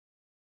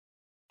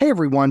Hey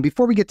everyone,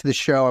 before we get to the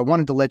show, I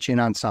wanted to let you in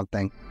on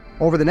something.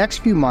 Over the next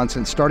few months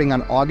and starting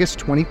on August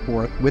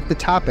 24th with the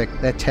topic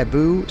that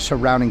taboo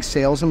surrounding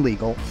sales and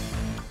legal,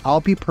 I'll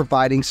be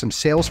providing some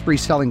sales-free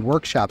selling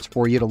workshops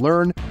for you to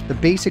learn the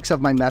basics of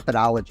my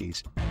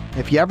methodologies.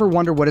 If you ever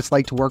wonder what it's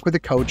like to work with a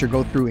coach or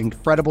go through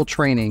incredible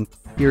training,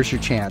 here's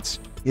your chance.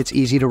 It's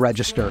easy to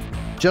register.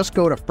 Just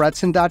go to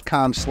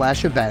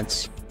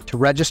fretzin.com/events to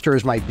register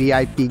as my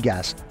VIP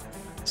guest.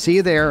 See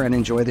you there and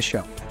enjoy the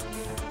show.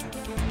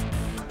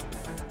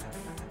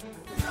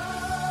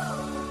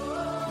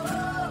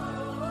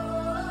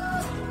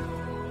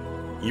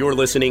 You're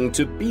listening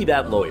to Be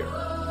That Lawyer,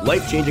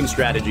 life-changing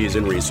strategies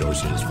and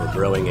resources for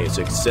growing a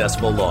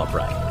successful law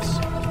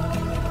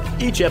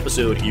practice. Each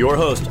episode, your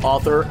host,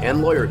 author,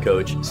 and lawyer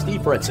coach,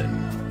 Steve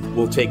Fretzin,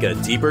 will take a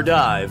deeper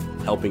dive,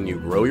 helping you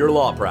grow your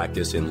law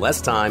practice in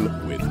less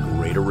time with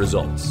greater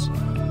results.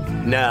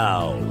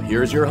 Now,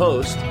 here's your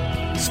host,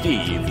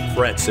 Steve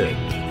Fretzin.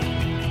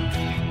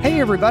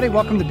 Hey everybody,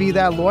 welcome to Be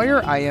That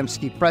Lawyer. I am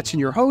Steve Fretzin,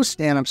 your host,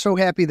 and I'm so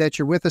happy that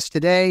you're with us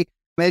today.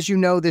 As you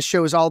know, this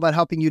show is all about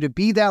helping you to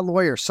be that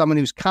lawyer, someone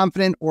who's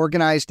confident,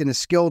 organized, and a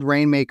skilled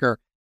rainmaker.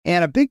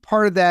 And a big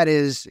part of that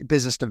is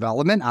business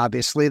development.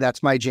 Obviously,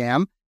 that's my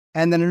jam.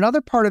 And then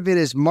another part of it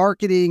is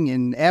marketing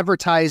and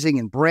advertising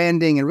and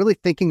branding and really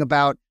thinking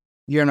about,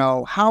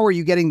 how are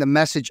you getting the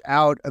message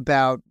out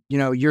about,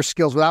 your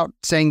skills without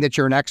saying that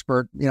you're an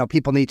expert.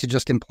 People need to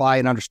just imply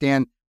and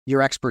understand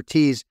your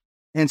expertise.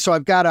 And so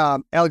I've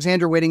got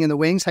Alexandra waiting in the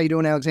wings. How you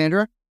doing,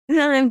 Alexandra?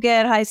 I'm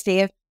good. Hi,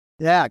 Steve.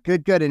 Yeah,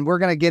 good. And we're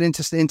going to get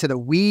into the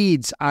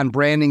weeds on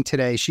branding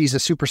today. She's a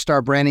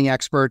superstar branding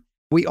expert.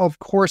 We, of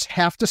course,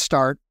 have to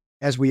start,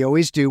 as we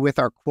always do, with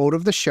our quote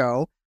of the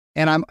show.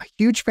 And I'm a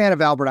huge fan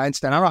of Albert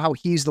Einstein. I don't know how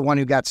he's the one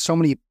who got so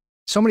many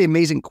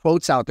amazing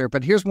quotes out there,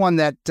 but here's one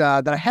that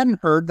I hadn't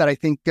heard that I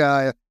think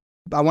I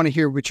want to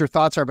hear what your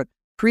thoughts are. But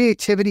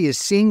creativity is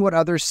seeing what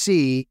others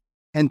see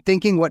and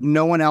thinking what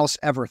no one else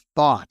ever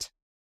thought.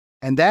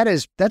 And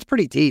that's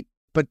pretty deep.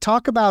 But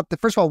talk about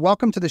first of all,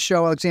 welcome to the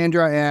show,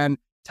 Alexandra, and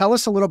tell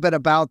us a little bit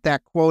about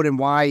that quote and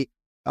why,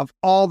 of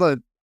all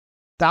the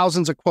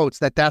thousands of quotes,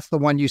 that's the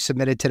one you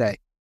submitted today.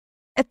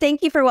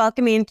 Thank you for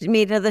welcoming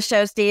me to the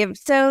show, Steve.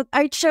 So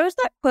I chose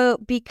that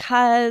quote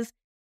because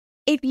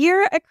if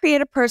you're a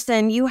creative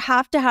person, you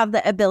have to have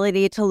the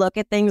ability to look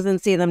at things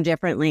and see them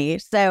differently.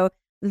 So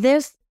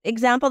this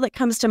example that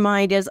comes to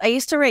mind is I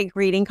used to write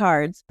greeting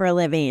cards for a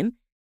living,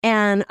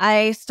 and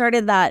I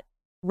started that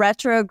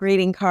retro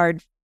greeting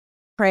card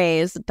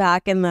craze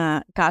back in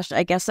I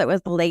guess it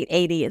was the late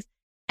 80s.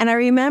 And I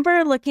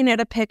remember looking at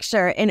a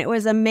picture, and it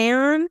was a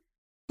man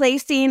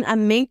placing a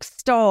mink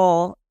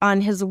stole on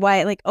his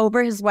wife, like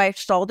over his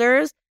wife's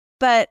shoulders.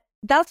 But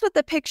that's what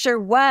the picture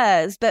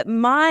was. But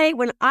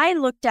when I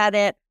looked at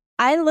it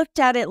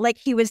like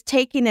he was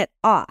taking it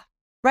off,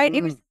 right?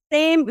 It was the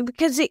same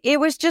because it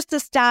was just a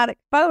static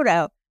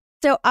photo.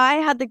 So I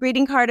had the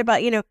greeting card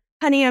about,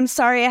 honey, I'm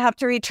sorry, I have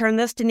to return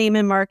this to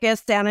Neiman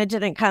Marcus. Santa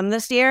didn't come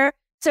this year.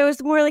 So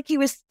it's more like he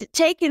was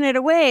taking it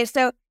away.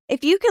 So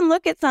if you can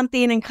look at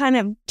something and kind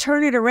of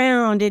turn it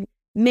around and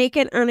make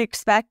it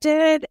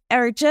unexpected,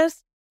 or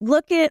just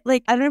look at, I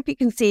don't know if you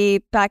can see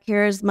back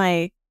here is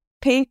my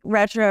pink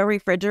retro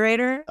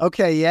refrigerator.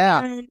 Okay,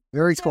 yeah. And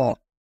very cool.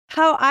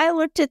 How I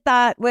looked at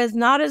that was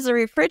not as a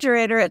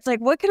refrigerator. It's like,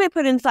 what can I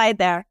put inside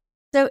there?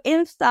 So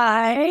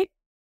inside,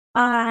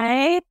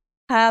 I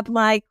have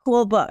my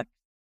cool book.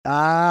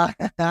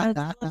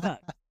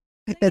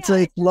 It's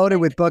like loaded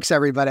with books,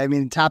 everybody. I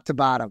mean, top to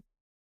bottom.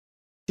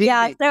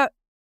 Yeah, so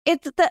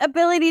it's the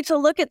ability to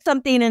look at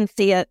something and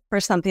see it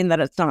for something that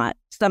it's not,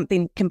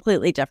 something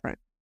completely different.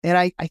 And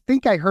I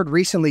think I heard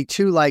recently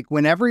too,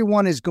 when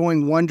everyone is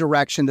going one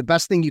direction, the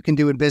best thing you can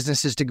do in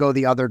business is to go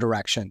the other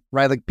direction,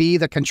 right? Like be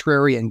the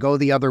contrarian, go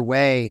the other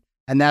way.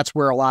 And that's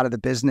where a lot of the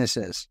business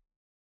is.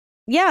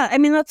 Yeah, I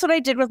mean, that's what I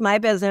did with my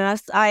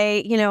business.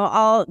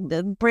 All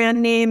the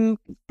brand name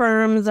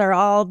firms are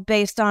all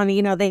based on,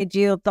 they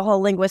do the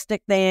whole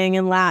linguistic thing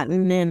in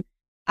Latin. And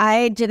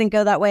I didn't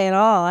go that way at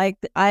all. I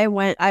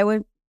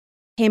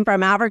came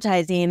from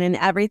advertising, and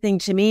everything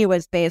to me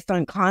was based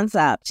on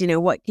concept.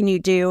 What can you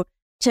do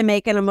to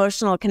make an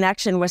emotional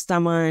connection with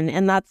someone?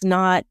 And that's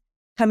not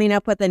coming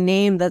up with a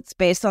name that's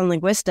based on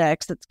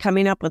linguistics. It's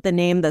coming up with a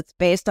name that's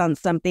based on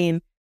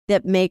something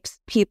that makes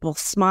people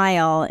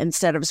smile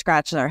instead of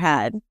scratch their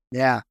head.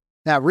 Yeah.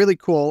 Really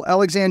cool.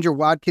 Alexandra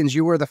Watkins,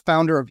 you were the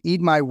founder of Eat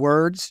My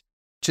Words,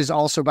 which is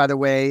also, by the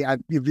way,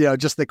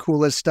 just the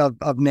coolest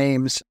of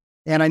names.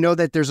 And I know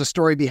that there's a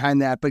story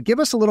behind that, but give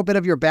us a little bit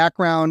of your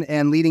background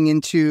and leading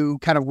into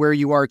kind of where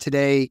you are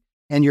today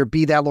and your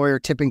Be That Lawyer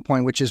tipping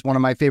point, which is one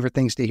of my favorite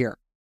things to hear.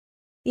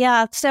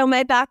 Yeah. So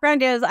my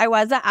background is I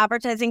was an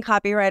advertising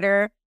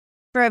copywriter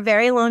for a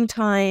very long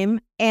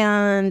time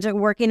and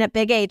working at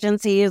big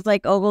agencies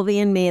like Ogilvy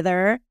and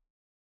Mather.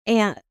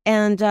 And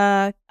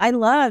I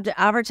loved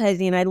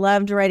advertising. I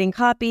loved writing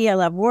copy. I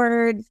love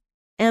words.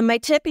 And my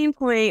tipping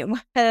point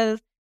was,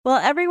 well,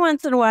 every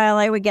once in a while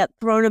I would get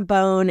thrown a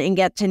bone and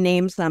get to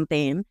name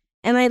something.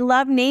 And I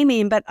love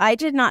naming, but I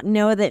did not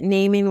know that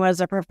naming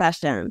was a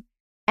profession.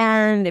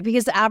 And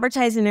because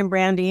advertising and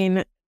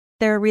branding,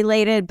 they're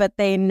related, but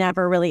they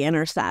never really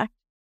intersect.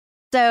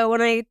 So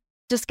when I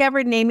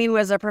discovered naming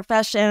was a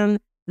profession,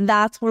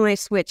 that's when I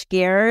switched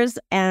gears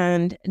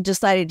and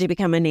decided to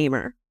become a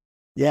namer.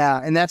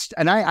 Yeah. And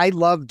I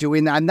love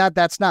doing that.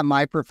 That's not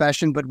my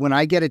profession, but when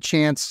I get a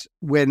chance,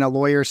 when a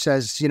lawyer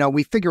says,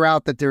 we figure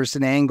out that there's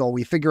an angle,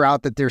 we figure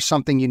out that there's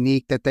something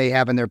unique that they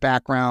have in their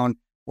background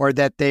or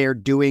that they are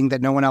doing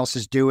that no one else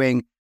is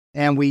doing.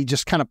 And we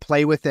just kind of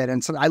play with it.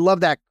 And so I love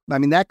that. I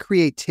mean, that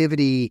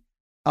creativity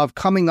of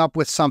coming up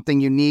with something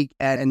unique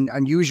and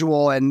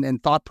unusual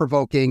and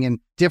thought-provoking and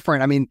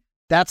different. I mean,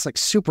 that's like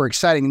super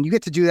exciting. And you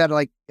get to do that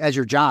like as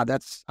your job.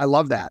 I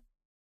love that.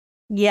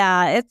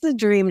 Yeah, it's a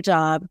dream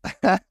job.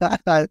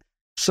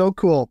 So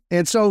cool.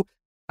 And so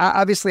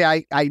obviously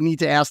I need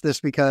to ask this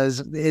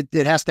because it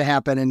has to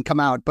happen and come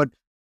out. But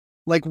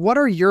like, what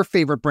are your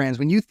favorite brands?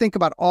 When you think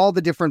about all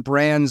the different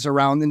brands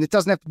around, and it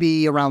doesn't have to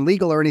be around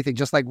legal or anything,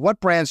 just like what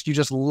brands do you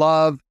just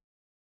love?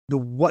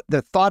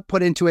 The thought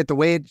put into it, the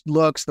way it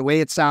looks, the way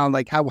it sounds,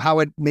 like how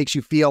it makes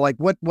you feel. Like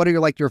what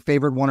are your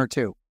favorite one or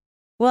two?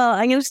 Well,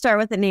 I'm going to start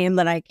with the name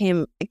that I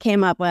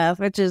came up with,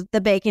 which is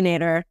the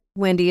Baconator,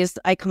 Wendy's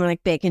iconic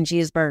bacon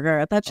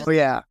cheeseburger. That's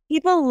just,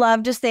 people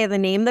love to say the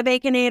name, the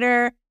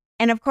Baconator.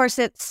 And of course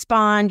it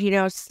spawned,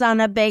 son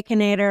of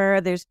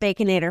Baconator. There's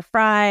Baconator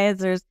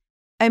fries.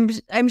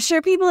 I'm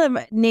sure people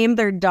have named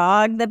their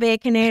dog the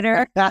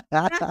Baconator.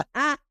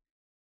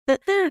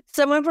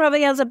 Someone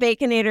probably has a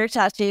Baconator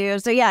tattoo.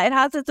 So yeah, it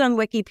has its own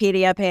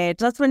Wikipedia page.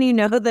 That's when you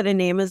know that a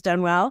name is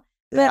done well.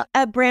 But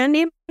a brand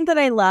name that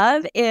I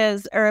love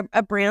is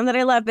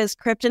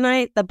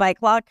Kryptonite, the bike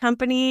lock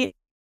company.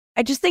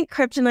 I just think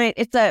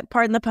Kryptonite,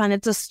 pardon the pun,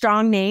 it's a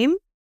strong name.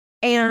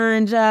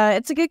 And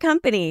it's a good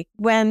company.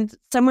 When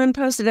someone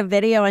posted a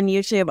video on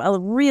YouTube a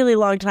really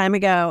long time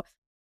ago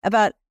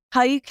about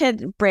how you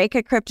could break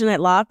a Kryptonite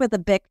lock with a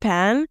Bic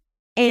pen.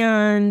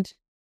 And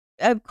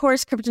of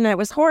course, Kryptonite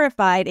was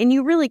horrified, and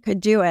you really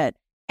could do it.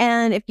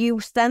 And if you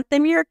sent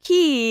them your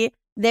key,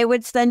 they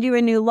would send you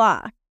a new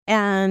lock.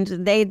 And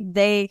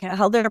they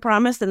held their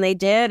promise, and they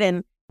did.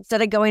 And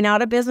instead of going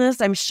out of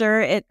business, I'm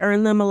sure it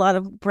earned them a lot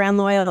of brand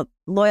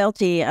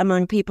loyalty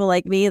among people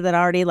like me that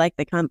already like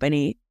the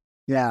company.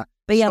 Yeah.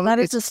 But yeah, that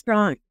is a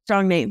strong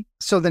name.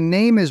 So the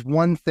name is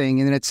one thing,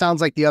 and then it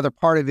sounds like the other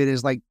part of it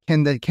is like,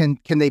 can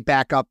they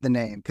back up the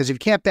name? Because if you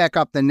can't back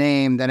up the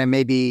name, then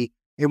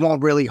it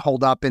won't really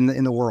hold up in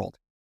the world.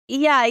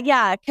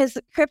 Yeah, because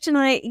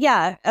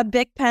Kryptonite, a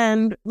Bic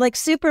pen, like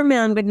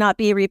Superman would not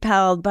be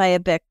repelled by a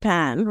Bic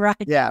pen, right?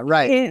 Yeah,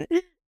 right.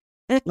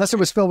 Unless it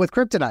was filled with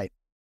kryptonite.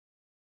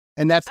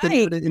 And that's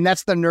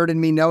the nerd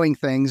in me knowing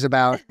things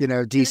about,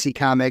 DC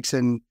Comics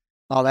and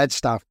all that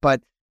stuff.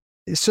 But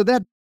so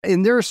that,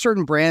 and there are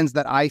certain brands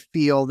that I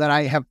feel that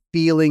I have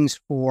feelings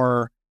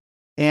for.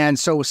 And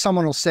so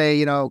someone will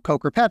say,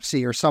 Coke or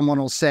Pepsi, or someone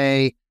will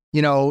say,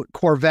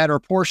 Corvette or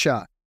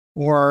Porsche,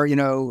 or,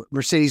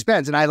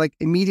 Mercedes-Benz. And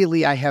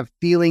immediately I have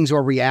feelings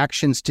or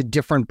reactions to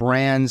different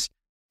brands.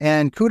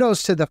 And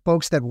kudos to the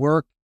folks that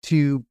work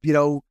to,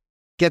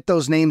 get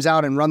those names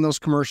out and run those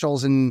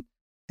commercials. And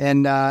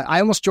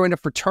I almost joined a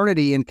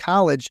fraternity in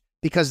college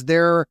because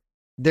their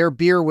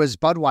beer was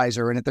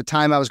Budweiser. And at the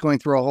time I was going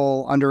through a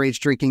whole underage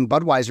drinking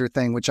Budweiser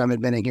thing, which I'm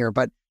admitting here.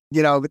 But,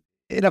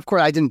 and of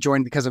course I didn't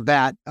join because of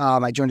that.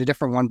 I joined a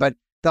different one. But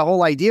the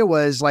whole idea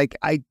was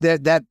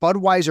that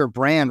Budweiser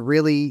brand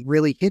really,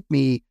 really hit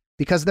me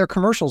because their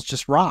commercials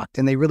just rocked,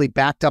 and they really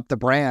backed up the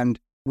brand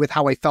with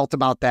how I felt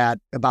about that,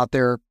 about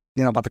their,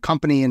 about the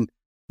company and,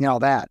 all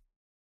that.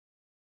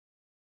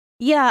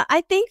 Yeah,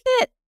 I think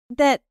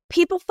that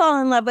people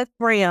fall in love with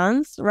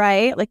brands,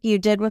 right? Like you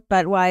did with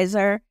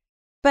Budweiser,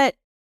 but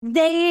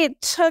they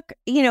took,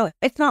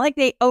 it's not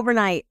like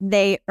overnight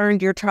they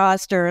earned your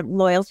trust or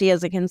loyalty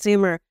as a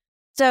consumer.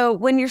 So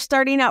when you're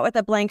starting out with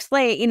a blank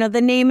slate,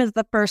 the name is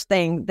the first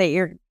thing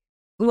that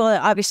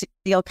obviously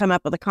you'll come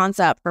up with a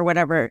concept for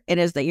whatever it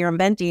is that you're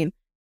inventing,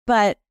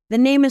 but the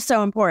name is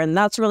so important.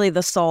 That's really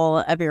the soul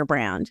of your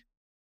brand.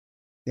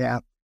 Yeah.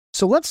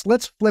 So let's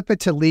flip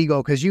it to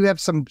legal, because you have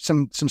some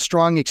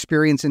strong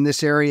experience in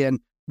this area. And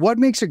what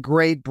makes a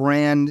great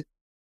brand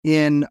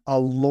in a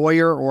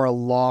lawyer or a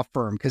law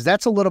firm? Because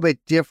that's a little bit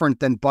different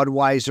than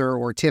Budweiser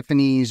or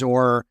Tiffany's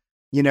or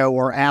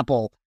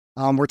Apple.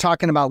 We're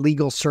talking about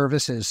legal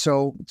services.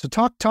 So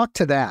talk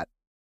to that.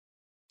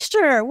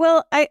 Sure.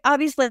 Well,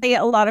 obviously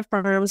a lot of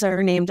firms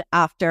are named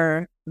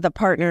after the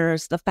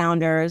partners, the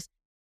founders,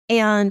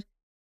 and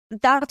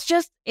that's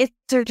just, it's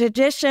a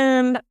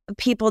tradition.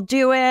 People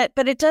do it,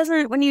 but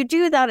when you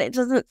do that, it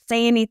doesn't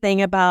say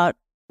anything about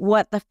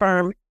what the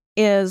firm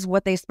is,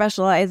 what they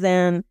specialize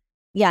in,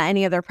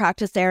 any of their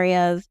practice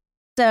areas.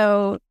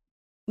 So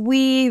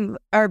we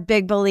are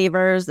big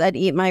believers at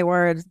Eat My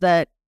Words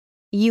that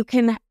you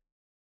can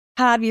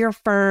have your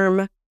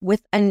firm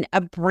with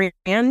a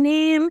brand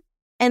name,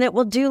 and it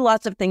will do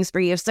lots of things for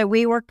you. So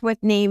we worked with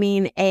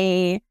naming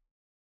a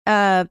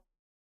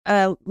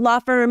law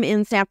firm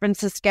in San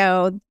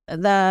Francisco.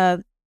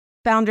 The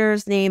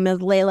founder's name is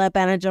Layla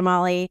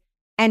Benajamali,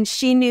 and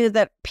she knew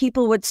that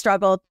people would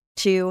struggle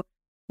to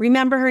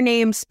remember her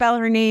name, spell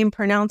her name,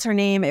 pronounce her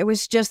name. It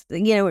was just,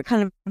 it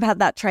kind of had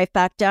that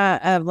trifecta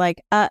of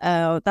like,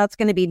 that's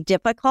going to be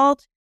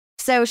difficult.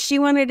 So she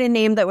wanted a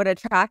name that would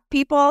attract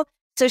people.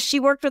 So she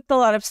worked with a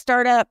lot of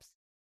startups,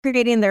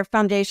 creating their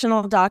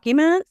foundational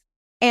documents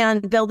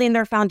and building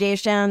their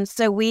foundation.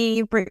 So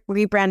we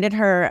rebranded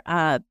her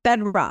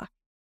Bedrock.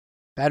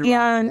 Bedrock,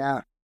 and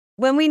yeah.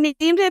 When we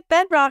named it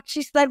Bedrock,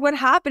 she said what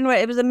happened.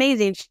 It was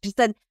amazing. She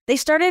said they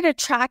started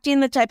attracting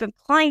the type of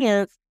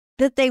clients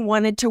that they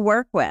wanted to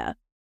work with.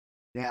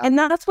 Yeah. And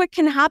that's what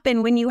can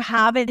happen when you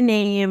have a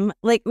name.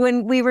 Like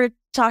when we were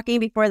talking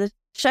before the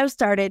show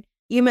started,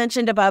 you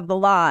mentioned Above the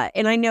Law.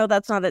 And I know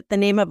that's not the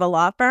name of a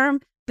law firm,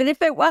 but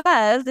if it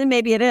was, and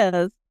maybe it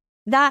is,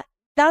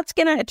 that's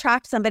going to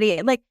attract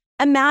somebody. Like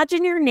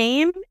imagine your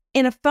name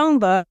in a phone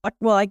book,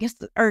 well, I guess,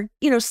 or,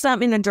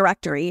 some in a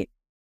directory.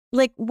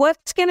 Like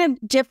what's going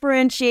to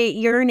differentiate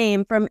your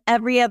name from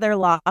every other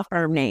law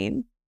firm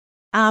name?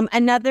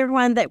 Another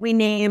one that we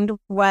named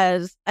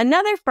was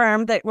another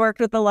firm that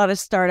worked with a lot of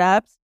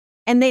startups,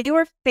 and they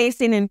were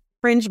facing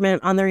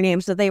infringement on their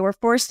name. So they were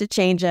forced to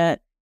change it.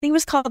 I think it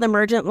was called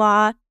Emergent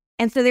Law.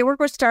 And so they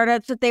work with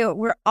startups, but they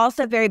were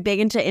also very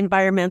big into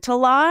environmental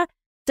law.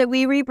 So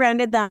we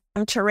rebranded them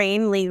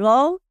Terrain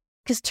Legal,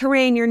 because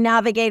terrain, you're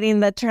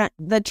navigating the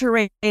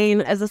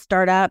terrain as a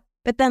startup,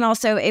 but then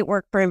also it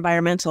worked for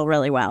environmental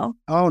really well.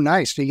 Oh,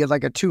 nice. So you get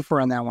like a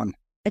twofer on that one.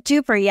 A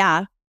twofer,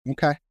 yeah.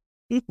 Okay.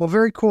 Well,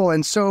 very cool.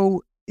 And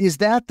so is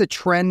that the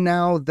trend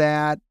now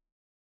that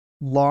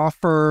law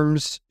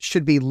firms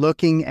should be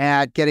looking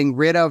at getting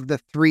rid of the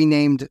 3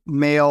 named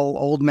male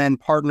old men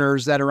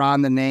partners that are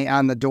on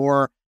the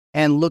door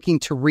and looking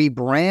to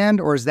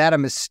rebrand? Or is that a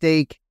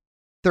mistake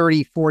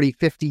 30, 40,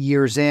 50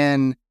 years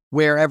in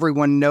where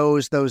everyone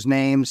knows those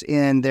names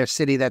in their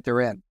city that they're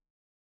in?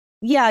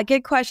 Yeah,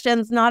 good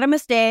questions. Not a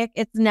mistake.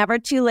 It's never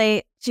too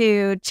late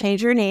to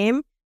change your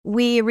name.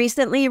 We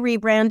recently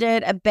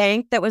rebranded a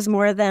bank that was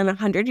more than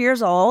 100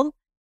 years old,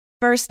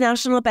 First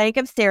National Bank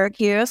of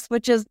Syracuse,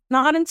 which is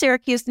not in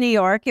Syracuse, New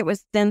York. It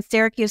was in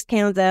Syracuse,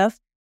 Kansas.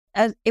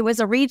 It was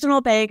a regional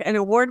bank, an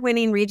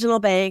award-winning regional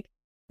bank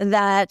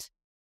that,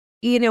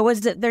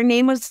 their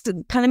name was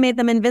kind of made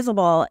them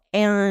invisible.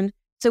 And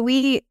so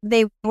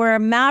they were a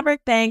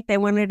maverick bank. They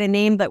wanted a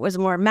name that was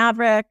more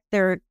maverick.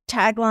 Their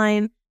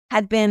tagline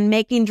had been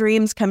making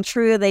dreams come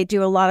true. They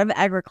do a lot of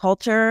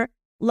agriculture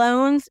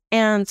loans.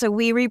 And so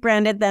we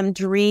rebranded them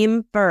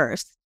Dream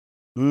First.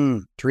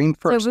 Dream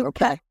First. So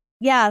okay.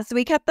 So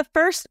we kept the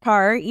first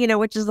part,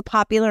 which is the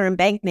popular in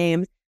bank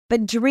names,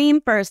 but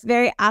Dream First,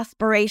 very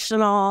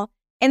aspirational.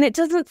 And it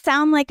doesn't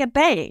sound like a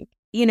bank,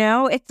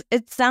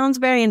 it sounds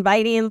very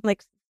inviting,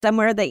 like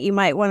somewhere that you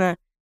might want to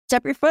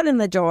step your foot in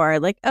the door.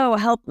 Like, oh,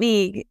 help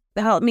me.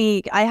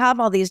 I have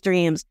all these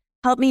dreams.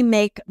 Help me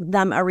make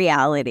them a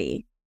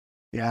reality.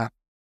 Yeah.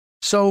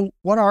 So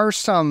what are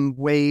some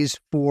ways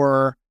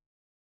for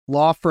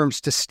law firms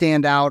to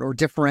stand out or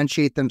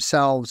differentiate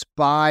themselves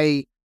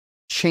by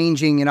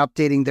changing and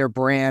updating their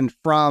brand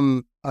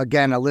from,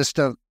 again, a list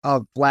of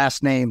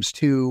last names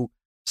to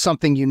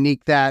something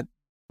unique that,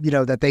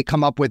 that they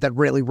come up with that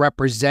really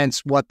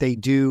represents what they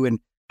do and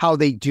how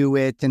they do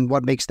it and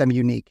what makes them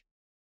unique?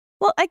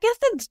 Well, I guess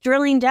it's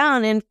drilling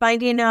down and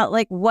finding out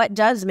like what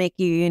does make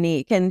you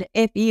unique. And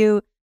if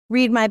you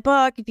read my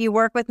book, if you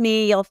work with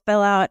me, you'll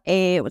fill out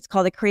what's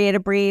called a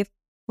creative brief,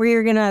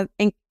 where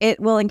it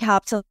will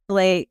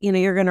encapsulate,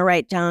 you're going to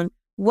write down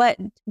what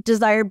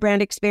desired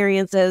brand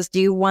experiences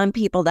do you want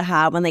people to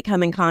have when they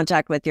come in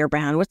contact with your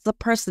brand? What's the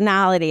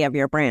personality of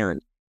your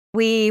brand?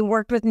 We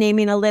worked with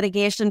naming a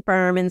litigation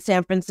firm in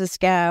San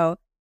Francisco.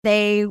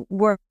 They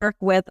work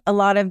with a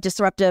lot of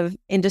disruptive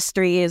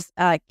industries.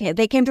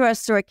 They came to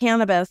us through a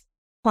cannabis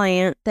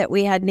client that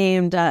we had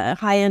named a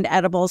high-end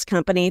edibles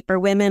company for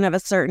women of a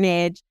certain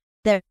age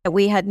that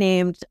we had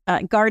named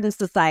Garden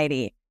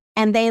Society.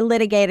 And they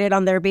litigated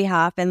on their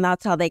behalf, and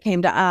that's how they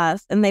came to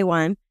us, and they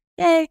won.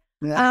 Yay.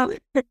 Yeah.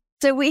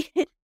 So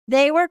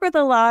they work with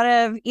a lot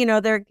of,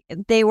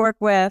 they work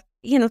with,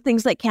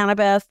 things like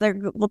cannabis.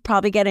 We'll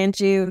probably get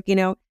into,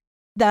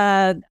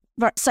 the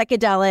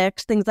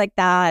psychedelics, things like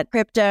that,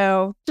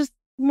 crypto, just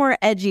more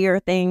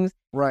edgier things.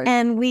 Right.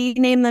 And we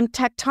name them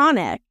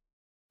tectonic.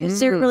 So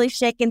they're really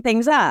shaking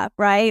things up,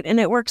 right? And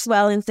it works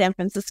well in San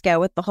Francisco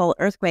with the whole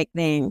earthquake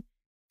thing.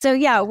 So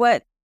yeah,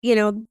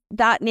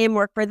 that name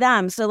worked for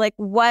them. So like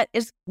what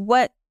is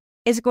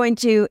going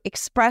to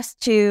express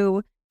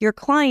to your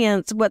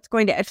clients, what's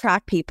going to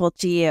attract people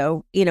to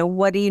you?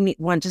 What do you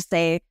want to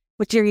say?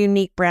 What's your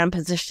unique brand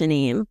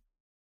positioning?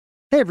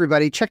 Hey,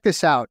 everybody, check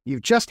this out.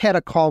 You've just had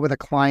a call with a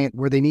client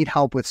where they need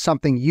help with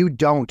something you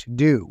don't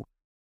do.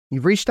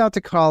 You've reached out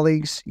to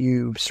colleagues,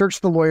 you've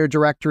searched the lawyer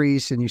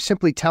directories, and you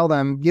simply tell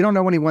them you don't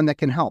know anyone that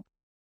can help.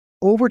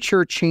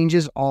 Overture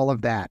changes all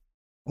of that.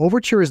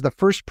 Overture is the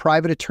first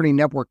private attorney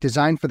network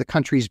designed for the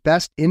country's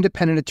best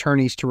independent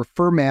attorneys to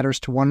refer matters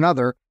to one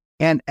another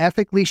and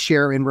ethically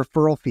share in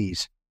referral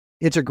fees.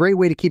 It's a great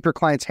way to keep your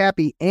clients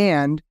happy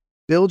and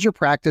build your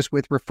practice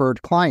with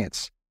referred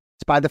clients.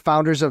 It's by the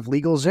founders of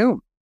LegalZoom.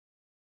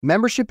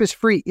 Membership is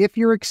free if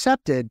you're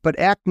accepted, but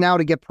act now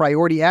to get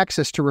priority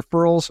access to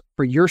referrals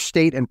for your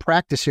state and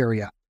practice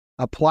area.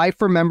 Apply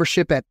for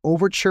membership at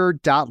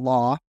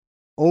overture.law,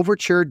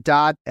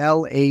 overture.law.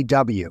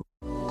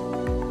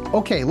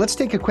 Okay, let's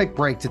take a quick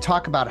break to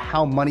talk about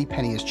how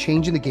Moneypenny is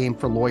changing the game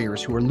for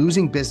lawyers who are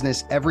losing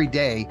business every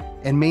day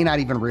and may not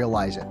even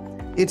realize it.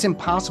 It's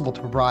impossible to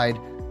provide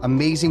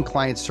amazing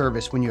client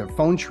service when you have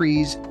phone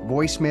trees,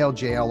 voicemail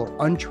jail,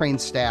 or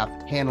untrained staff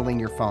handling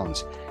your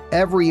phones.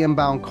 Every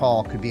inbound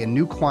call could be a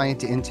new client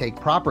to intake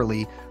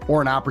properly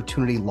or an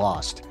opportunity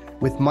lost.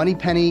 With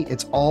Moneypenny,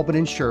 it's all but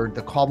ensured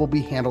the call will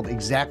be handled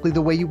exactly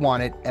the way you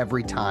want it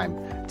every time.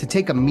 To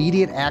take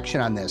immediate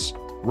action on this,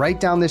 write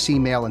down this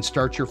email and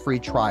start your free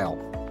trial.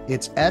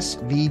 It's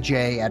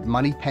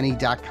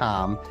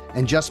svj@moneypenny.com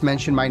and just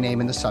mention my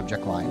name in the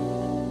subject line.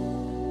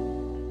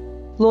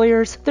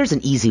 Lawyers, there's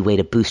an easy way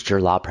to boost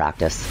your law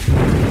practice.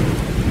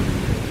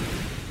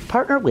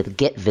 Partner with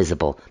Get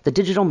Visible, the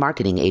digital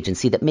marketing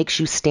agency that makes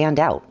you stand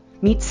out.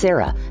 Meet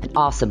Sarah, an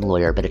awesome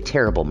lawyer but a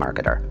terrible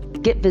marketer.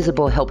 Get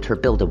Visible helped her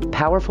build a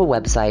powerful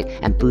website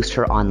and boost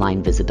her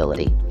online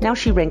visibility. Now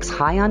she ranks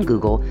high on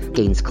Google,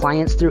 gains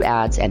clients through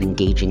ads and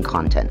engaging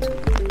content.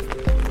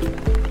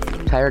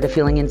 Tired of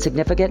feeling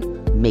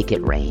insignificant? Make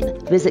it rain.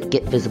 Visit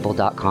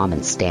getvisible.com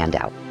and stand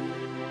out.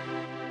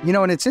 You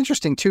know, and it's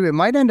interesting too, it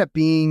might end up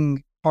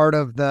being part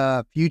of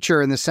the future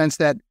in the sense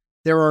that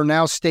there are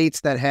now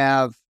states that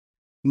have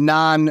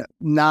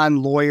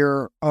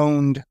non-lawyer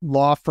owned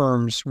law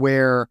firms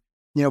where,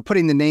 you know,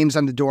 putting the names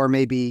on the door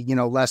may be, you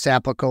know, less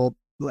applicable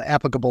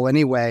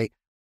anyway.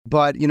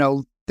 But, you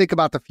know, think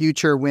about the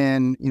future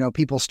when, you know,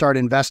 people start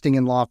investing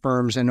in law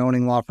firms and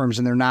owning law firms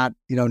and they're not,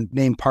 you know,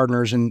 named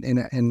partners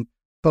and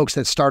folks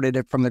that started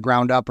it from the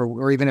ground up,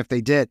 or even if they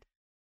did.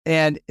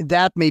 And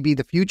that may be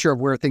the future of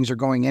where things are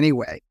going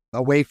anyway,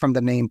 away from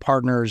the named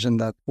partners and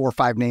the 4 or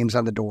 5 names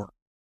on the door.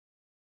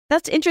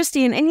 That's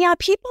interesting. And yeah,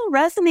 people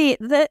resonate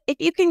that if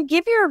you can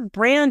give your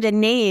brand a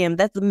name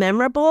that's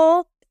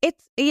memorable.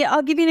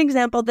 I'll give you an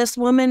example. This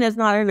woman is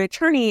not an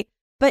attorney,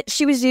 but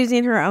she was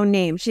using her own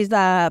name. She's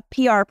a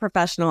PR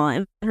professional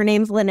and her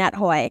name's Lynette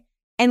Hoy.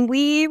 And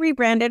we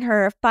rebranded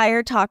her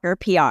Fire Talker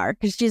PR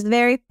because she's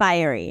very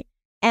fiery.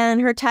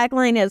 And her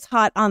tagline is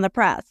hot on the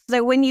press.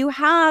 So when you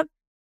have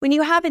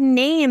a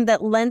name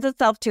that lends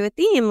itself to a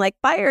theme like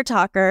Fire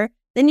Talker,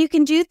 then you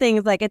can do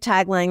things like a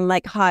tagline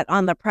like hot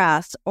on the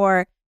press,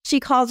 or she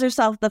calls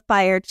herself the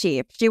fire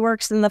chief. She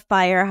works in the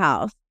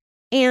firehouse.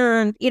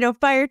 And, you know,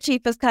 fire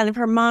chief is kind of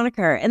her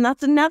moniker. And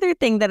that's another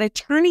thing that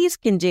attorneys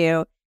can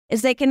do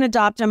is they can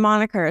adopt a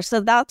moniker.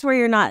 So that's where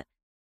you're not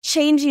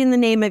changing the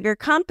name of your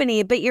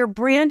company, but you're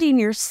branding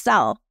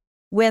yourself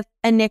with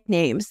a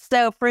nickname.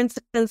 So for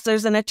instance,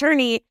 there's an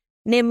attorney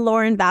named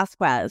Lauren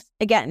Vasquez.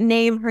 Again,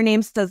 her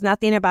name says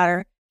nothing about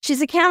her.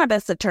 She's a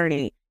cannabis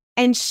attorney.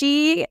 And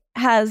she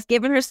has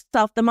given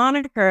herself the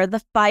moniker,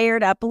 the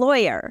Fired Up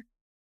Lawyer.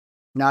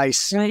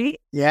 Nice. Right?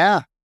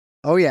 Yeah.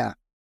 Oh, yeah.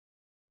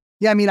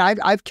 Yeah, I mean,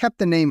 I've kept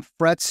the name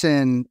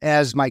Fretson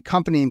as my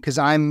company because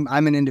I'm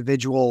an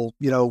individual,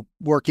 you know,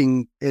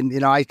 working in, you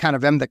know, I kind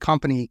of am the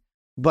company,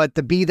 but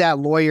the Be That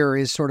Lawyer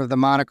is sort of the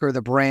moniker,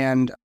 the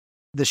brand,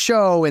 the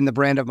show, and the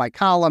brand of my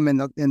column,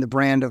 and the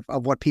brand of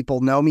what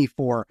people know me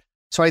for.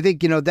 So I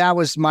think, you know, that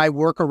was my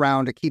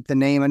workaround to keep the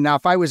name. And now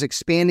if I was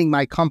expanding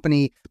my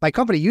company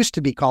used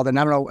to be called, and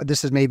I don't know,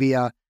 this is maybe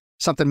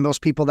something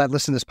most people that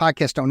listen to this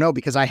podcast don't know,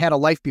 because I had a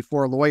life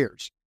before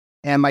lawyers.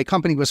 And my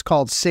company was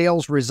called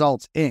Sales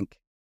Results, Inc.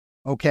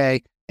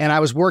 Okay. And I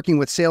was working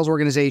with sales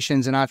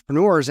organizations and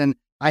entrepreneurs, and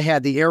I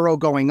had the arrow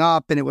going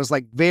up, and it was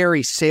like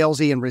very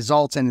salesy and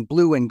results and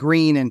blue and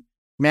green. And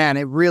man,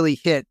 it really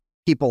hit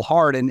people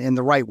hard in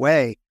the right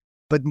way.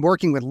 But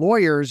working with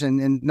lawyers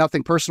and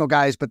nothing personal,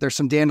 guys, but there's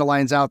some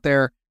dandelions out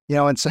there, you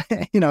know, and so,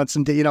 you know,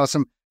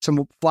 some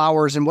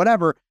flowers and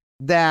whatever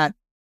that,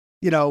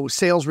 you know,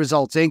 Sales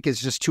Results Inc.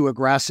 is just too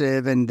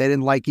aggressive, and they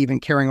didn't like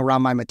even carrying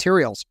around my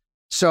materials.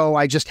 So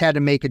I just had to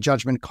make a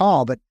judgment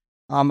call. But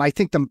I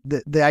think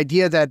the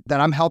idea that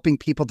I'm helping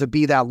people to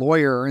be that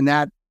lawyer, and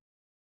that,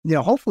 you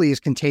know, hopefully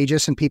is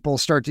contagious, and people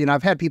start to, you know,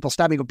 I've had people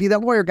stop me and go, "Be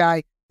that lawyer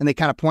guy," and they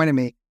kind of point at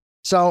me.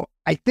 So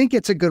I think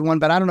it's a good one,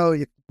 but I don't know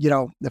if, you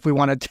know, if we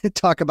want to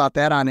talk about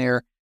that on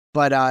air.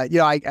 But you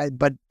know, I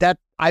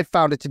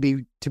found it to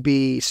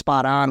be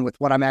spot on with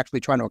what I'm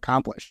actually trying to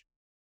accomplish.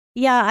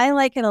 Yeah, I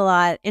like it a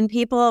lot. And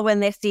people,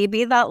 when they see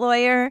Be That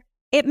Lawyer,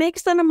 it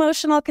makes an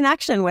emotional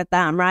connection with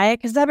them, right?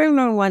 Because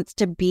everyone wants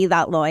to be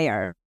that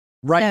lawyer.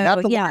 Right. So,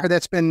 not the lawyer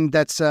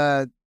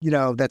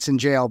that's in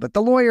jail, but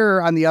the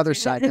lawyer on the other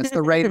side. That's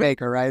the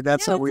rainmaker, right?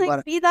 That's what we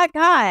want to be that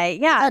guy.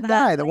 Yeah. That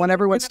guy, the one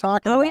everyone's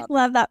talking I always about.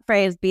 love that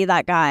phrase, be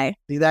that guy.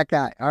 Be that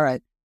guy. All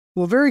right.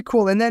 Well, very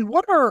cool. And then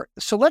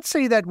so let's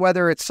say that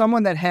whether it's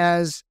someone that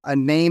has a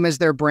name as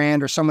their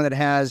brand, or someone that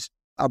has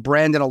a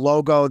brand and a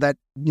logo that,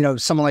 you know,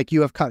 someone like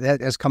you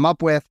has come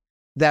up with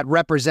that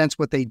represents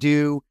what they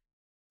do,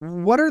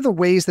 what are the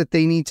ways that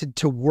they need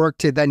to work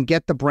to then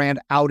get the brand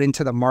out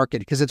into the market?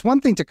 Because it's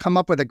one thing to come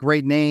up with a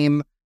great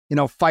name, you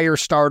know,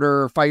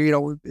 Firestarter,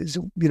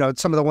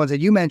 some of the ones that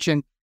you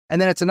mentioned.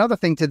 And then it's another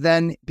thing to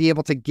then be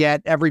able to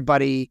get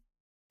everybody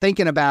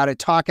thinking about it,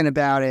 talking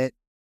about it,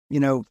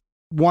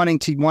 wanting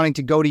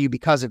to go to you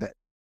because of it.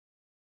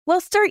 Well,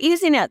 start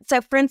using it.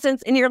 So for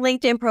instance, in your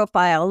LinkedIn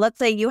profile, let's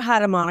say you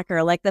had a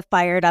moniker like the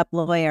Fired Up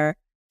Lawyer.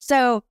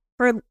 So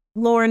for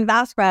Lauren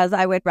Vasquez,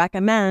 I would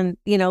recommend,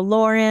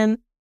 Lauren,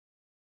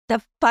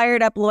 the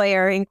Fired Up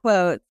Lawyer, in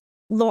quotes,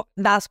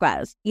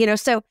 Vasquez,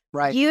 so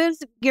right. Use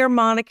your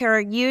moniker,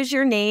 use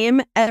your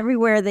name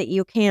everywhere that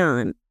you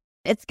can.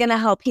 It's going to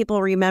help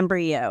people remember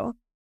you.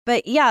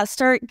 But yeah,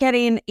 start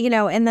getting,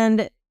 and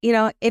then,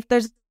 if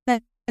there's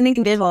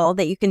anything visual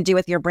that you can do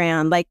with your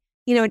brand, like,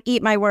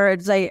 Eat My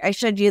Words, I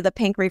showed you the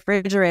pink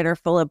refrigerator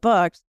full of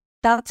books.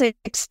 That's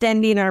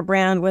extending our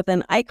brand with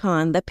an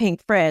icon, the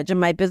pink fridge. And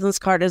my business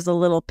card is a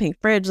little pink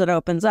fridge that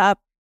opens up.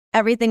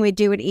 Everything we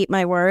do at Eat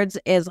My Words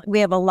is we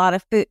have a lot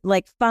of food,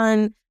 like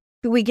fun.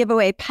 We give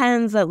away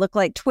pens that look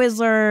like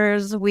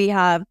Twizzlers. We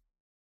have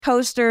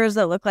coasters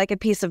that look like a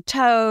piece of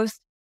toast.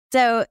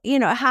 So,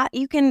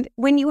 you can,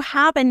 when you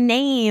have a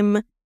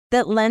name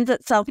that lends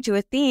itself to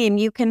a theme,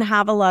 you can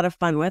have a lot of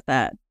fun with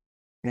it.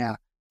 Yeah.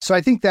 So I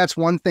think that's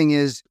one thing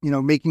is,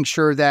 making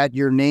sure that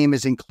your name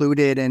is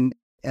included and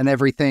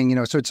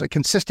everything, so it's a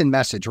consistent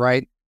message,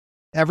 right?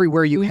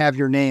 Everywhere you have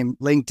your name,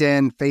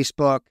 LinkedIn,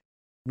 Facebook,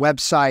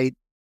 website,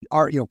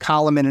 art,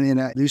 column in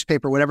a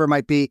newspaper, whatever it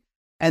might be.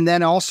 And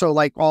then also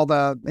like all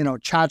the,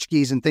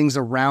 tchotchkes and things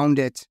around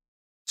it.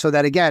 So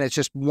that again, it's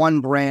just one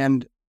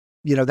brand,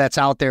 that's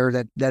out there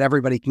that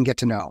everybody can get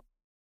to know.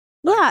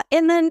 Yeah.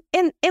 And then,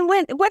 and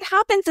what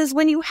happens is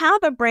when you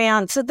have a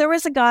brand, so there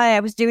was a guy, I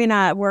was doing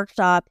a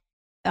workshop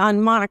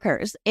on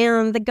monikers,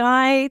 and the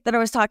guy that I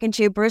was talking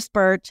to, Bruce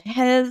Birch,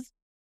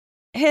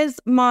 his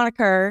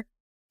moniker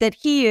that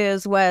he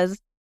used was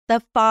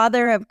the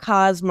father of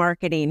cause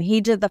marketing.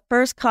 He did the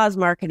first cause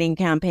marketing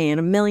campaign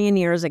 1 million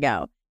years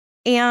ago.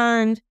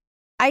 And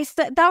I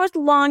said, that was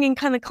long and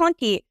kind of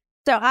clunky.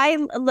 So I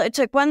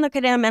took one look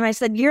at him and I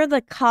said, "You're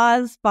the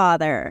cause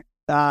father."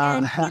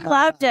 And he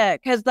loved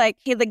it because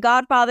The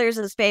Godfather is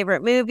his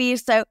favorite movie.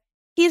 So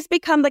he's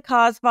become the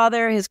cause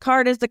father. His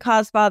card is the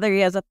cause father.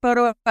 He has a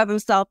photo of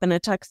himself in a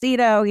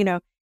tuxedo,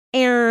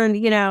 and,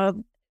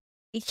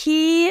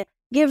 he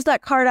gives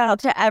that card out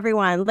to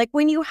everyone. Like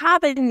when you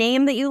have a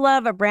name that you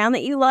love, a brand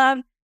that you love,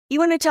 you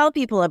want to tell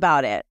people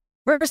about it.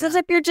 Versus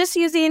if you're just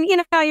using,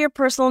 your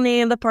personal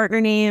name, the partner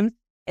name,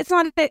 it's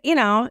not,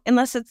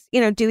 unless it's,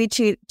 Dewey,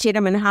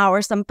 Cheatham and Howe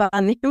or some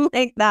fun name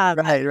like that.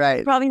 Right.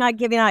 You're probably not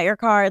giving out your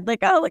card like,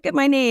 oh, look at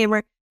my name.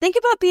 Or think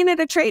about being at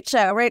a trade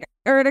show, right?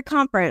 Or at a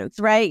conference,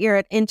 right? You're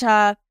at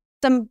into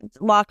some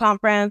law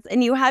conference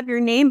and you have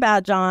your name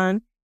badge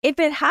on. If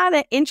it had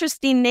an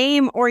interesting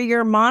name or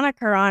your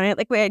moniker on it,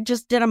 like we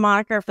just did a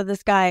moniker for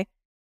this guy,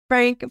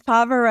 Frank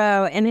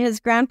Favreau, and his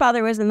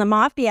grandfather was in the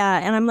mafia.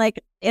 And I'm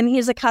like, and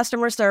he's a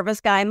customer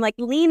service guy. I'm like,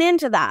 lean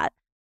into that.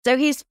 So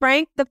he's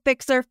Frank the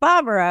Fixer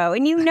Favreau.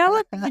 And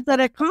if he's at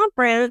a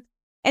conference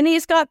and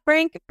he's got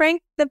Frank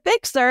the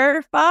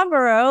Fixer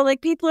Favreau,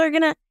 like people are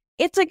going to,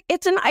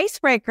 it's an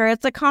icebreaker.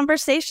 It's a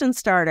conversation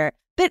starter,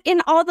 but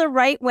in all the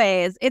right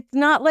ways. It's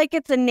not like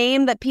it's a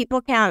name that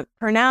people can't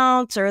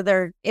pronounce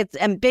or it's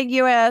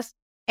ambiguous.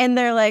 And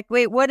they're like,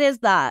 wait, what is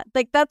that?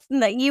 Like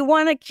you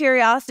want a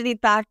curiosity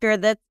factor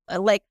that's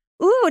like,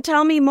 ooh,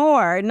 tell me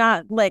more,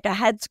 not like a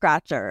head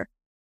scratcher.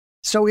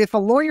 So if a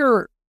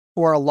lawyer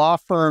or a law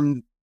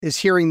firm is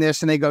hearing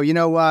this and they go, you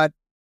know what,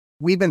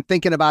 we've been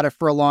thinking about it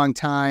for a long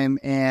time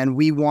and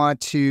we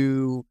want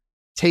to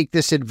take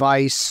this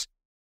advice.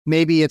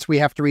 Maybe we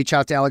have to reach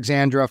out to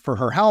Alexandra for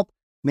her help.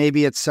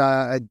 Maybe it's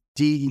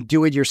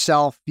do it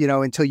yourself,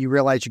 until you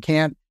realize you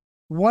can't.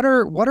 What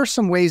are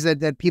some ways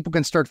that people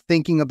can start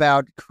thinking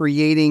about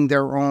creating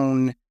their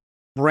own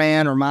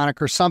brand or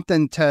moniker,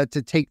 something to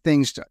take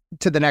things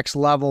to the next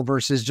level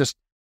versus just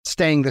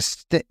staying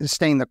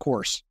the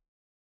course?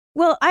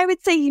 Well, I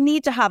would say you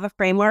need to have a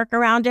framework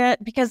around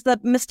it, because the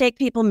mistake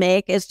people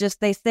make is just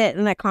they sit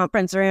in a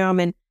conference room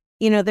and,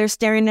 they're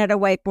staring at a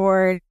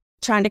whiteboard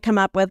trying to come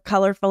up with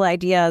colorful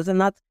ideas. And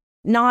that's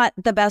not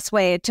the best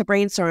way to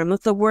brainstorm.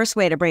 That's the worst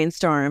way to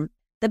brainstorm.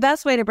 The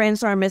best way to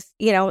brainstorm is,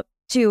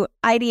 to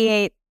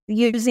ideate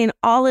using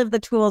all of the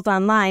tools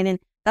online. And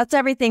that's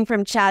everything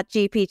from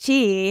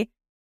ChatGPT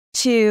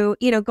to,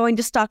 going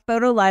to stock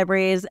photo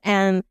libraries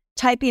and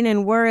typing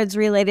in words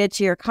related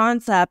to your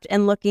concept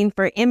and looking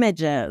for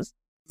images.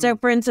 So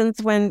for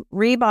instance, when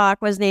Reebok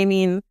was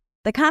naming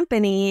the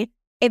company,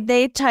 if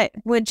they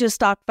went to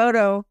stock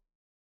photo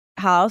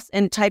house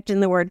and typed in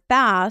the word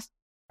fast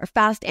or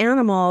fast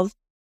animals,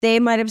 they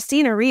might have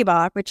seen a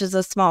Reebok, which is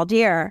a small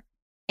deer.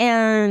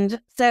 And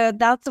so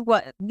that's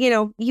what,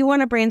 you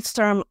want to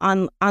brainstorm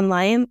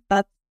online.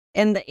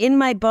 And in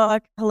my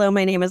book, Hello,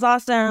 My Name is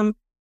Awesome,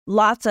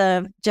 lots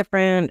of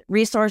different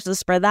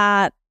resources for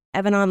that. I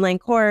have an online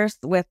course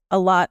with a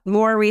lot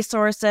more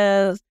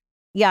resources.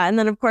 Yeah. And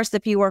then, of course,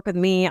 if you work with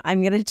me,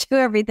 I'm going to do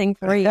everything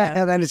for you.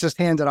 And then it's just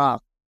hand it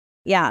off.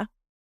 Yeah.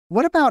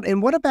 What about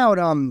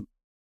the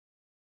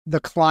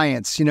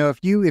clients? If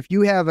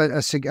you have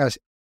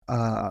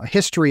a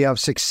history of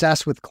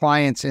success with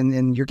clients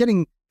and you're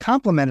getting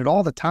complimented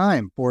all the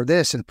time for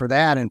this and for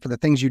that and for the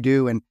things you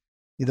do and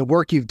the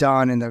work you've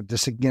done and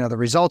the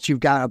results you've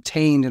got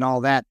obtained and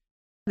all that.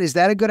 Is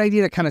that a good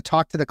idea to kind of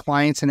talk to the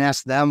clients and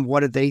ask them what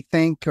do they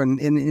think? And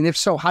if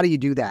so, how do you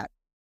do that?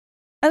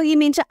 Oh, you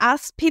mean to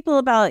ask people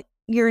about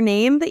your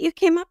name that you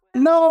came up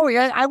with? No,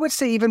 I would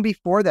say even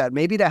before that,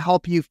 maybe to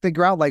help you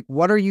figure out like,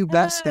 what are you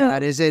best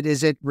at? Is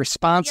it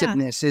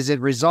responsiveness? Is it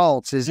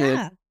results? Is it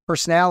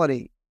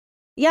personality?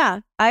 Yeah,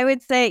 I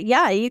would say,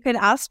 you could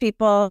ask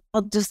people,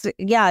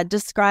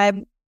 describe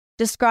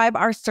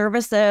our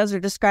services or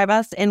describe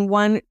us in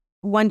one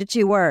to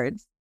 2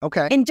 words.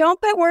 Okay. And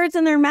don't put words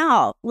in their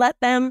mouth. Let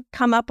them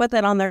come up with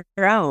it on their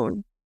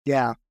own.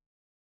 Yeah.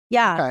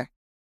 Yeah. Okay.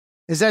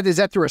 Is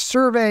that through a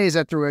survey? Is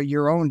that through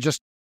your own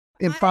just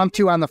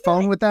impromptu on the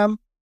phone with them?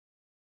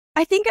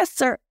 I think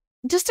just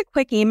a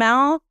quick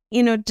email,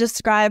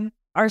 describe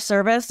our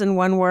service in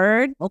 1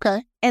 word.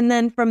 Okay. And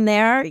then from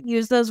there,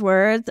 use those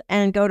words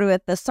and go to a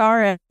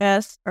thesaurus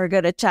or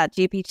go to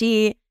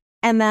ChatGPT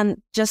and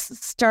then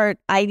just start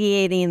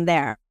ideating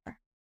there.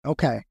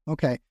 Okay.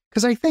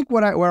 Because I think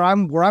where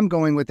I'm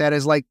going with that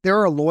is like there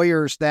are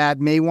lawyers that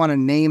may want to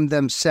name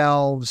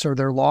themselves or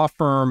their law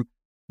firm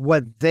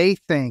what they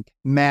think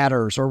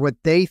matters or what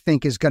they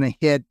think is going to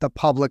hit the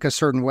public a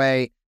certain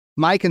way.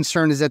 My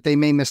concern is that they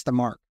may miss the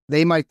mark.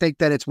 They might think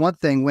that it's one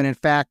thing when in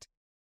fact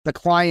the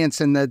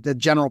clients and the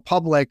general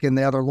public and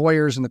the other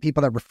lawyers and the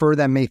people that refer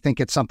them may think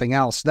it's something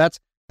else. That's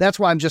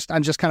why I'm just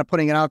kind of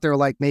putting it out there.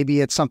 Like maybe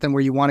it's something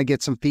where you want to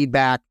get some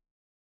feedback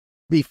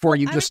before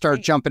you just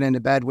start jumping into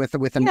bed with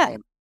a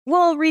name.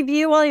 Well,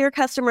 review all your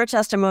customer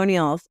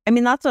testimonials. I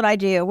mean, that's what I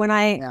do. When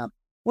I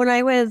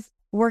was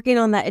working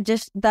on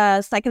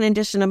the second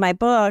edition of my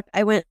book,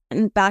 I went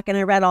back and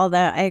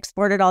I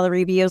exported all the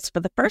reviews for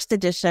the first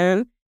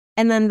edition.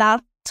 And then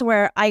that's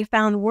where I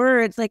found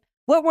words like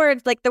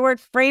the word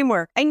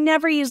framework. I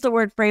never used the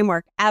word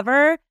framework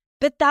ever,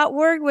 but that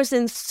word was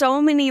in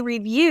so many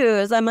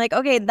reviews. I'm like,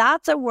 okay,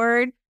 that's a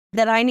word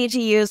that I need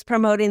to use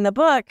promoting the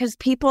book because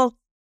people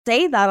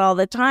say that all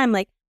the time.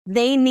 Like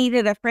they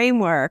needed a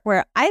framework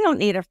where I don't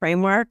need a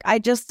framework. I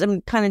just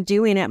am kind of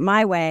doing it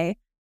my way.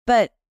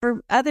 But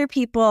for other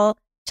people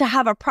to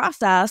have a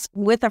process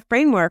with a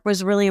framework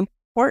was really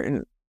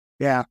important.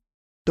 Yeah.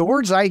 The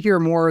words I hear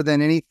more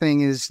than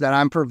anything is that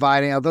I'm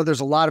providing, although there's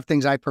a lot of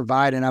things I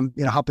provide and I'm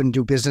helping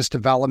do business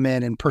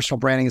development and personal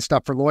branding and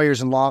stuff for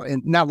lawyers and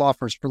not law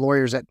firms, for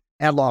lawyers at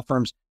law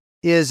firms,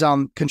 is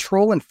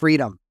control and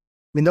freedom.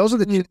 I mean, those are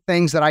the 2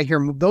 things that I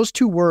hear, those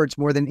 2 words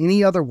more than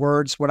any other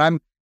words. When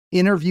I'm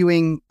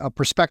interviewing a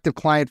prospective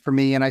client for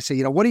me and I say,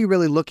 what are you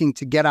really looking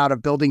to get out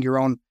of building your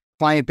own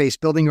client base,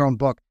 building your own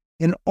book?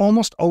 And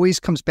almost always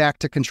comes back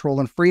to control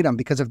and freedom,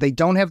 because if they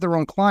don't have their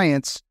own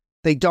clients,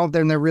 then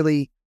they're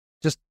really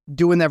just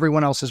doing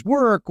everyone else's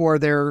work, or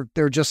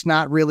they're just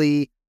not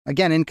really,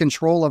 again, in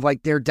control of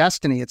like their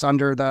destiny. It's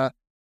under the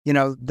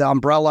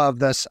umbrella of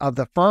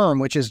the firm,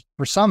 which is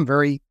for some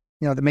very,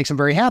 that makes them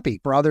very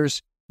happy. For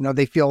others,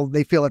 they feel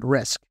at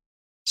risk.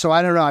 So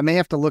I don't know. I may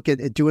have to look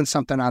at doing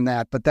something on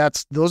that, but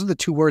those are the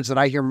 2 words that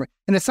I hear.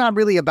 And it's not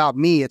really about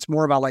me. It's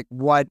more about like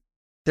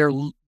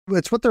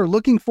it's what they're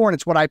looking for, and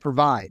it's what I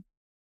provide.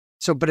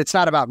 So, but it's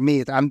not about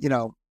me. I don't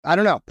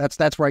know.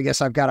 That's where I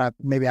guess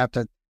maybe I have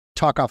to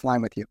talk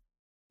offline with you.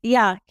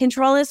 Yeah.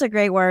 Control is a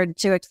great word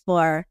to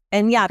explore.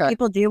 And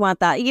people do want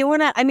that. You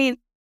want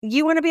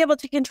to be able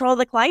to control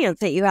the clients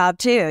that you have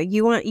too.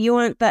 You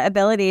want the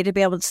ability to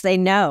be able to say,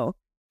 no,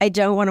 I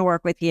don't want to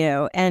work with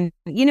you. And,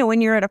 when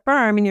you're at a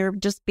firm and you're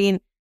just being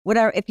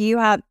whatever, if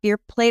your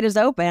plate is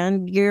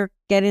open, you're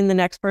getting the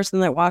next person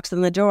that walks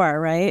in the door,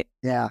 right?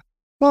 Yeah.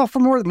 Well, for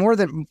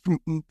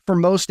for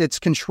most, it's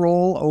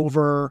control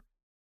over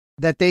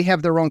that they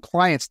have their own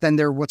clients. Then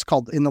they're what's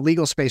called in the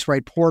legal space,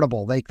 right?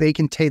 Portable. They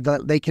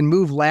can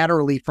move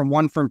laterally from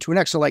one firm to the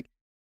next. So like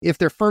if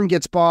their firm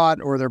gets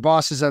bought or their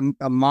boss is a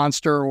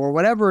monster or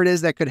whatever it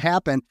is that could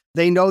happen,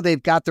 they know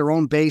they've got their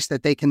own base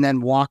that they can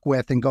then walk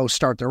with and go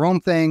start their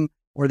own thing,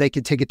 or they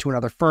could take it to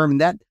another firm.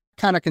 And that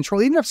kind of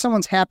control, even if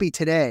someone's happy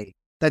today,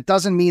 that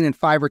doesn't mean in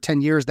 5 or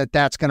 10 years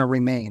that's going to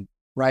remain,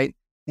 right?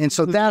 And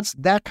so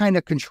that kind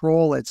of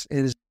control is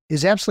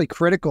absolutely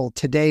critical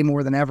today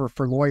more than ever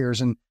for lawyers.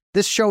 And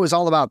this show is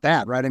all about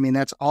that, right? I mean,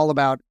 that's all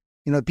about,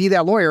 be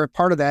that lawyer.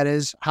 Part of that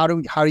is how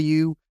do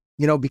you,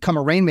 become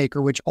a rainmaker,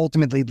 which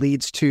ultimately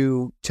leads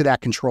to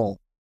that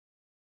control.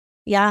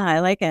 Yeah, I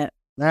like it.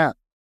 Yeah.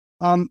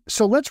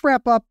 So let's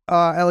wrap up,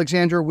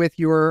 Alexandra, with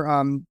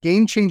your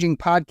game-changing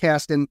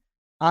podcast. And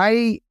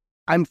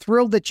I'm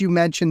thrilled that you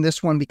mentioned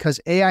this one because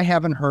A, I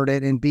haven't heard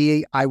it, and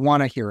B, I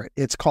want to hear it.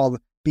 It's called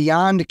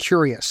Beyond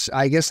Curious.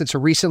 I guess it's a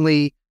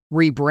recently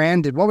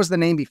rebranded. What was the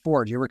name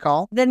before? Do you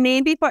recall? The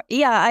name before?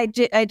 Yeah, I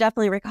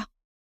definitely recall.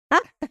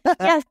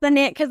 Yes, the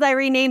name, because I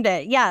renamed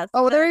it. Yes.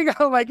 Oh, there you go.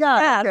 Oh my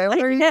God. Yeah, okay, well,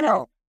 there you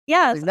go.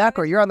 Yes.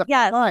 Exactly. You're on the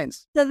front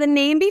lines. So the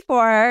name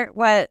before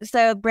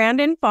so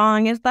Brandon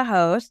Fong is the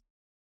host.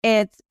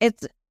 It's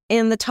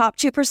in the top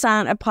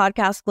 2% of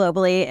podcasts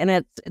globally.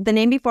 And the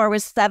name before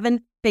was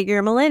 7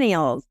 Figure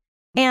Millennials.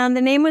 And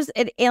the name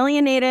it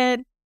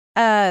alienated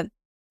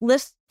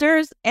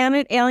listeners and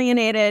it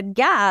alienated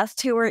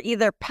guests who were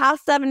either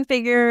past 7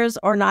 figures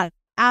or not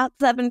at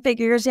 7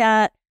 figures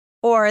yet,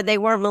 or they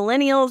weren't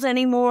millennials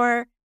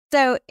anymore.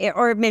 So,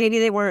 or maybe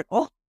they weren't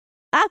old.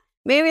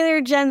 Maybe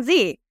they're Gen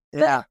Z. Yeah.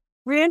 But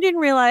Brandon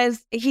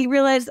realized,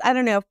 I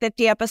don't know,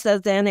 50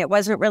 episodes in, it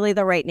wasn't really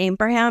the right name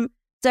for him.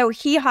 So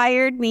he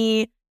hired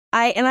me.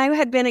 I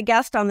had been a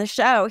guest on the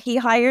show. He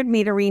hired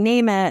me to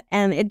rename it,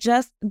 and it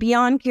just,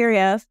 Beyond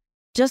Curious,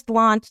 just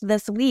launched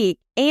this week.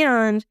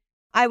 And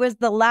I was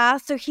the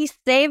last, so he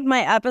saved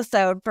my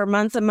episode for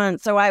months and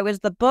months. So I was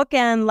the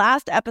bookend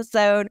last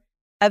episode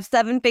of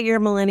 7-Figure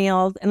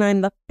Millennials, and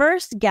I'm the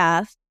first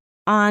guest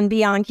on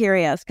Beyond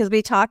Curious, because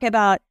we talk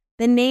about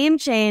the name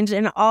change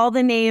and all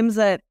the names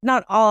that,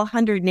 not all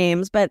 100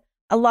 names, but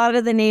a lot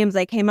of the names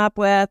I came up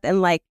with,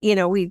 and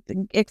we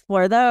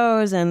explore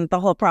those and the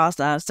whole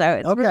process. So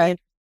it's really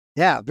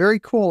yeah, very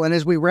cool. And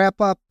as we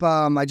wrap up,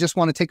 I just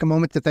want to take a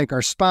moment to thank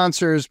our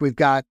sponsors. We've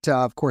got,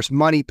 of course,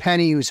 Money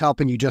Penny, who's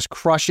helping you just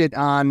crush it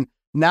on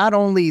not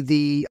only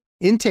the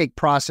intake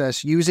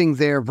process using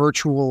their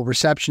virtual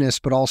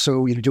receptionist, but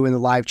also doing the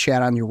live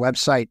chat on your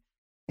website.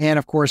 And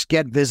of course,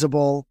 Get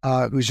Visible,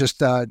 who's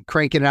just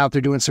cranking it out.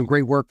 They're doing some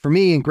great work for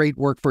me and great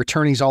work for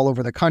attorneys all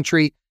over the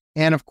country.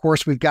 And of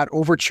course, we've got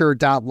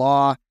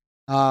Overture.law,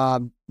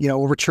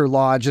 Overture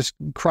Law, just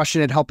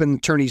crushing it, helping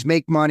attorneys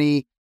make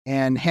money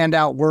and hand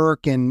out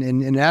work in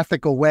an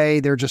ethical way.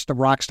 They're just the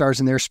rock stars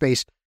in their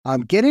space.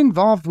 Get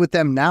involved with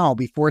them now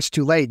before it's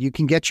too late. You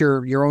can get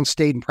your own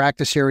state and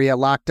practice area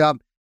locked up,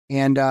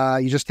 and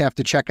you just have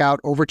to check out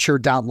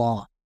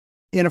Overture.law.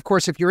 And of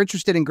course, if you're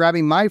interested in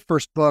grabbing my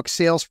first book,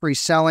 Sales Free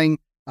Selling,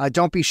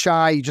 don't be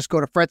shy. You just go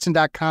to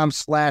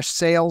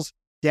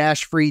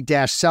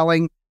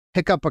fretzin.com/sales-free-selling,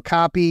 pick up a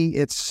copy.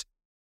 It's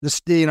this,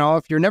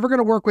 if you're never going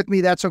to work with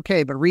me, that's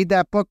okay. But read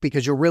that book,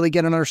 because you'll really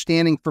get an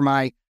understanding for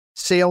my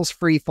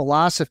sales-free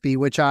philosophy,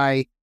 which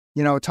I,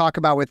 talk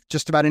about with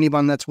just about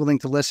anyone that's willing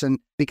to listen,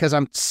 because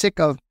I'm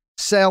sick of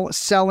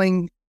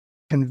selling,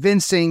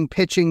 convincing,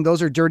 pitching.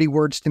 Those are dirty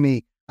words to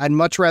me. I'd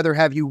much rather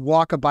have you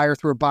walk a buyer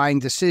through a buying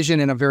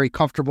decision in a very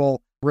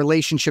comfortable,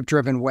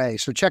 relationship-driven way.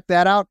 So check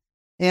that out.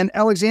 And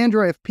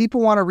Alexandra, if people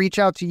want to reach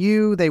out to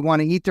you, they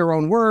want to eat their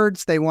own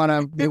words, they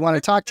want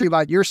to talk to you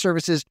about your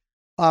services,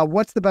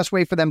 what's the best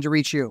way for them to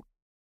reach you?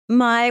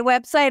 My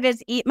website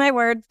is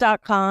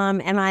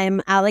eatmywords.com, and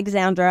I'm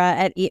Alexandra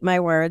at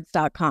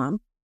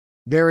eatmywords.com.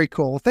 Very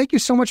cool. Thank you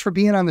so much for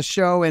being on the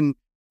show and,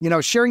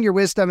 sharing your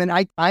wisdom. And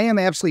I am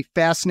absolutely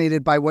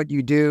fascinated by what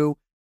you do.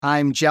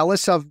 I'm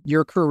jealous of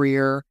your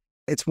career.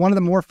 It's one of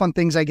the more fun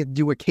things I get to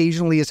do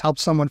occasionally is help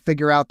someone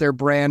figure out their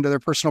brand or their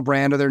personal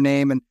brand or their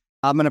name. And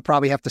I'm going to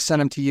probably have to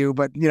send them to you,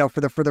 but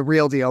for the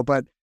real deal.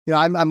 But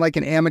I'm like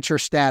an amateur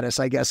status,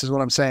 I guess is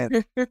what I'm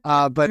saying.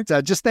 But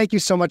just thank you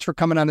so much for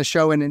coming on the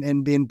show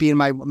and being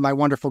my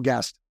wonderful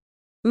guest.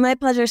 My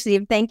pleasure,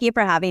 Steve. Thank you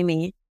for having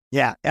me.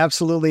 Yeah,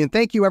 absolutely. And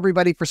thank you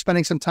everybody for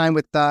spending some time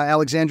with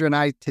Alexandra and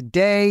I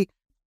today.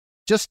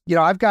 Just,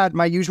 I've got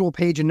my usual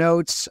page of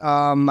notes.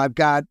 I've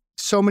got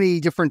so many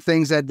different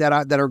things that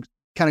are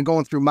kind of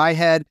going through my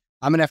head.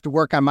 I'm going to have to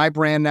work on my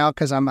brand now,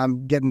 because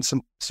I'm getting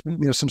some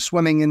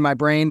swimming in my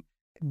brain.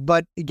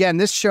 But again,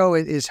 this show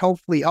is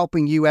hopefully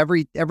helping you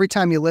every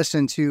time you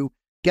listen to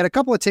get a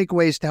couple of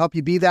takeaways to help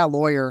you be that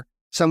lawyer,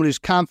 someone who's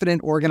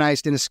confident,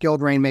 organized, and a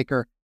skilled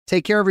rainmaker.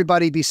 Take care,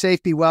 everybody. Be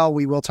safe, be well.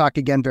 We will talk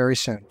again very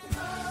soon.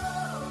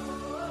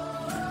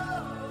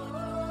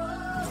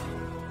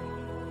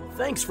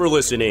 Thanks for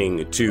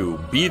listening to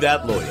Be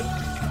That Lawyer.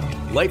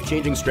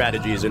 Life-changing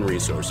strategies and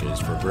resources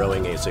for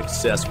growing a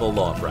successful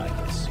law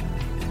practice.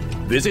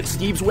 Visit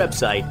Steve's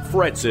website,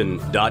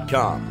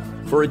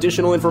 fretzin.com, for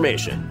additional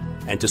information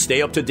and to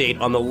stay up to date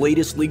on the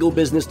latest legal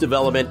business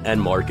development and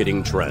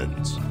marketing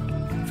trends.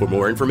 For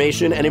more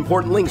information and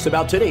important links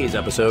about today's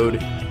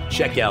episode,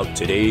 check out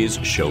today's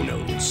show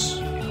notes.